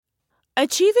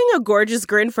Achieving a gorgeous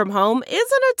grin from home isn't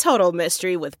a total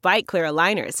mystery with Bite Clear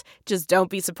aligners. Just don't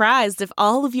be surprised if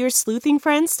all of your sleuthing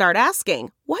friends start asking,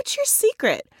 "What's your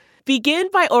secret?" Begin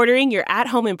by ordering your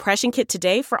at-home impression kit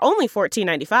today for only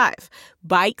 $14.95.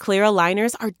 Bite Clear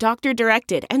aligners are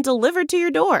doctor-directed and delivered to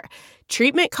your door.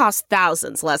 Treatment costs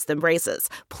thousands less than braces.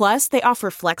 Plus, they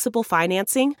offer flexible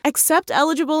financing, accept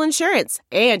eligible insurance,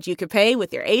 and you can pay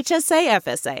with your HSA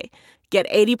FSA. Get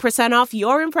 80% off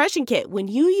your impression kit when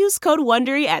you use code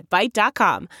WONDERY at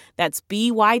Byte.com. That's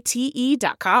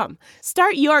BYTE.com.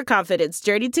 Start your confidence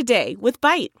journey today with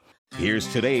Byte. Here's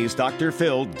today's Dr.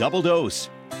 Phil Double Dose.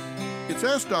 It's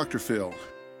Ask Dr. Phil.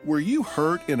 Were you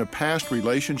hurt in a past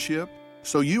relationship,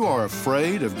 so you are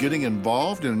afraid of getting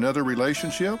involved in another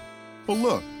relationship? Well,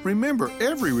 look, remember,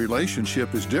 every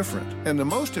relationship is different, and the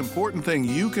most important thing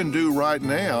you can do right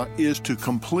now is to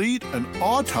complete an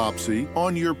autopsy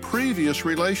on your previous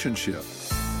relationship.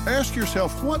 Ask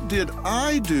yourself, what did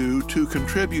I do to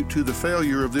contribute to the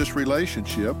failure of this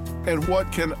relationship, and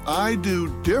what can I do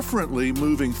differently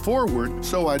moving forward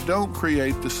so I don't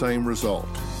create the same result?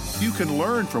 You can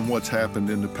learn from what's happened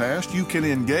in the past, you can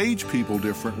engage people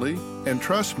differently, and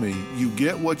trust me, you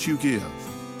get what you give.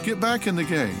 Get back in the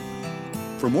game.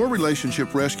 For more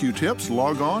relationship rescue tips,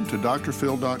 log on to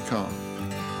drphil.com.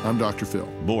 I'm Dr. Phil.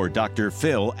 More Dr.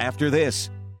 Phil after this.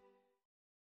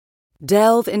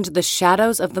 Delve into the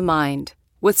shadows of the mind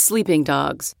with Sleeping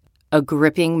Dogs, a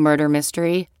gripping murder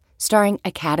mystery starring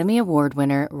Academy Award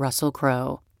winner Russell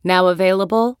Crowe. Now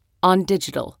available on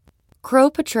digital.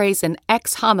 Crowe portrays an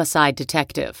ex-homicide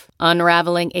detective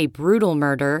unraveling a brutal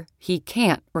murder he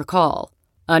can't recall.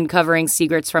 Uncovering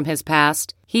secrets from his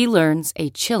past, he learns a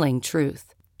chilling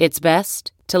truth. It's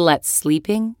best to let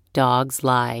sleeping dogs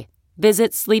lie.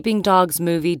 Visit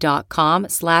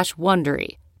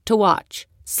sleepingdogsmovie.com/Wondery to watch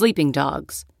Sleeping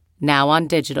Dogs, now on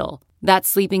digital.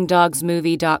 That's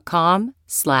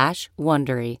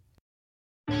sleepingdogsmovie.com/Wondery.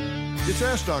 It's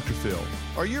Ask Dr. Phil.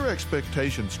 Are your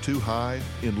expectations too high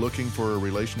in looking for a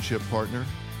relationship partner?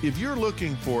 If you're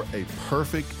looking for a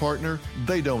perfect partner,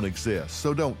 they don't exist,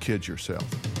 so don't kid yourself.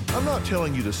 I'm not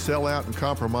telling you to sell out and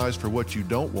compromise for what you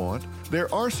don't want.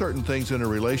 There are certain things in a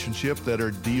relationship that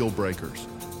are deal breakers.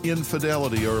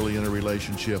 Infidelity early in a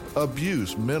relationship,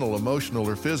 abuse, mental, emotional,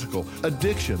 or physical,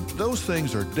 addiction, those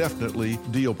things are definitely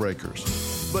deal breakers.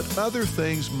 But other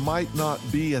things might not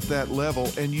be at that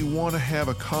level, and you want to have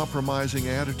a compromising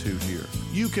attitude here.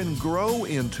 You can grow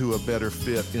into a better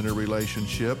fit in a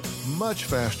relationship much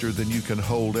faster than you can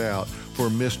hold out for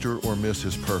Mr. or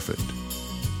Mrs. Perfect.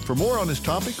 For more on this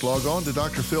topic, log on to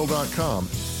drphil.com.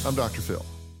 I'm Dr. Phil.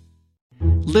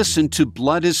 Listen to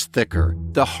Blood is Thicker,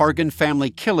 The Hargan Family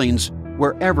Killings,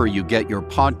 wherever you get your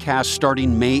podcast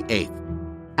starting May 8th.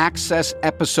 Access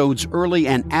episodes early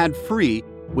and ad-free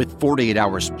with 48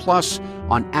 Hours Plus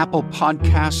on Apple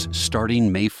Podcasts starting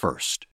May 1st.